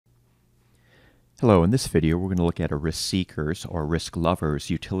Hello, in this video we're going to look at a risk seeker's or risk lover's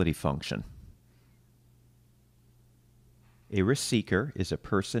utility function. A risk seeker is a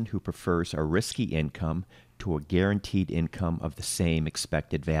person who prefers a risky income to a guaranteed income of the same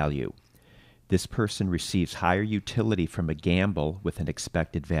expected value. This person receives higher utility from a gamble with an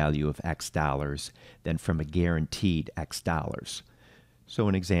expected value of X dollars than from a guaranteed X dollars. So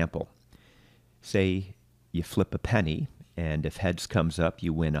an example, say you flip a penny, and if heads comes up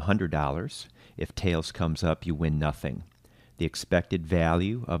you win $100. If tails comes up, you win nothing. The expected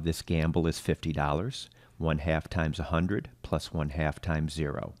value of this gamble is $50. 1/2 times 100 plus 1/2 times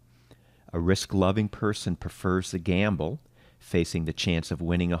 0. A risk-loving person prefers the gamble, facing the chance of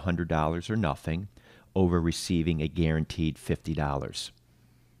winning $100 or nothing, over receiving a guaranteed $50.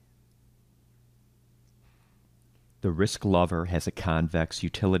 The risk lover has a convex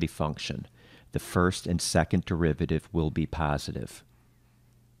utility function. The first and second derivative will be positive.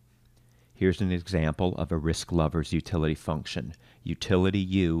 Here's an example of a risk lover's utility function. Utility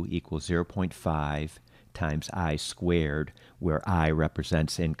U equals 0.5 times I squared, where I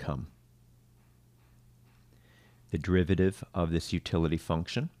represents income. The derivative of this utility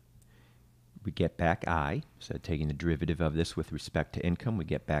function, we get back I. So taking the derivative of this with respect to income, we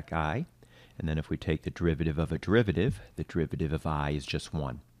get back I. And then if we take the derivative of a derivative, the derivative of I is just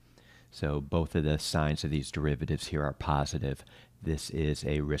 1. So both of the signs of these derivatives here are positive. This is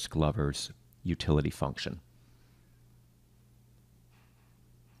a risk lover's utility function.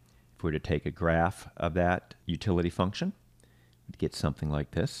 If we were to take a graph of that utility function, we'd get something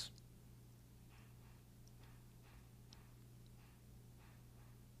like this.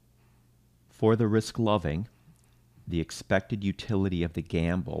 For the risk loving, the expected utility of the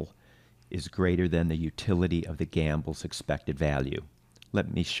gamble is greater than the utility of the gamble's expected value.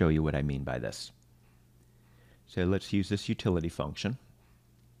 Let me show you what I mean by this. So let's use this utility function.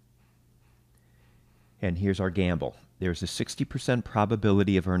 And here's our gamble. There's a 60%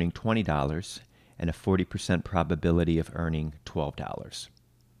 probability of earning $20 and a 40% probability of earning $12.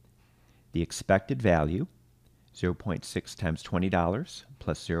 The expected value, 0.6 times $20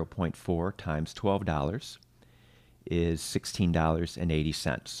 plus 0.4 times $12, is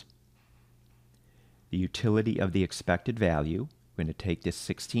 $16.80. The utility of the expected value, we're going to take this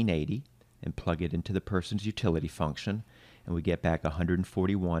 $16.80 and plug it into the person's utility function, and we get back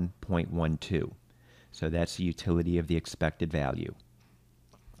 141.12. So that's the utility of the expected value.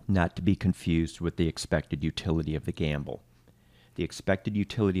 Not to be confused with the expected utility of the gamble. The expected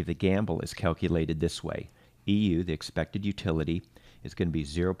utility of the gamble is calculated this way. EU, the expected utility, is going to be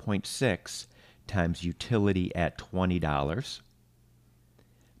 0.6 times utility at $20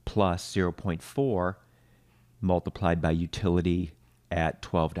 plus 0.4 multiplied by utility at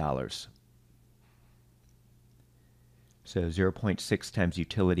 $12. So 0.6 times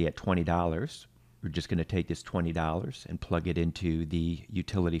utility at $20, we're just going to take this $20 and plug it into the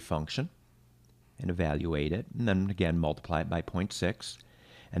utility function and evaluate it, and then again multiply it by 0.6.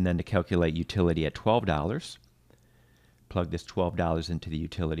 And then to calculate utility at $12, plug this $12 into the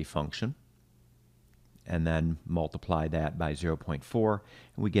utility function and then multiply that by 0.4,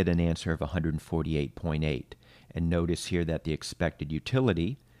 and we get an answer of 148.8. And notice here that the expected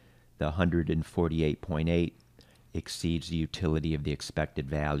utility, the 148.8, exceeds the utility of the expected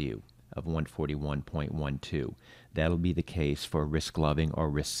value of 141.12. That'll be the case for risk-loving or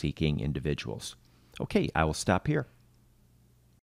risk-seeking individuals. Okay, I will stop here.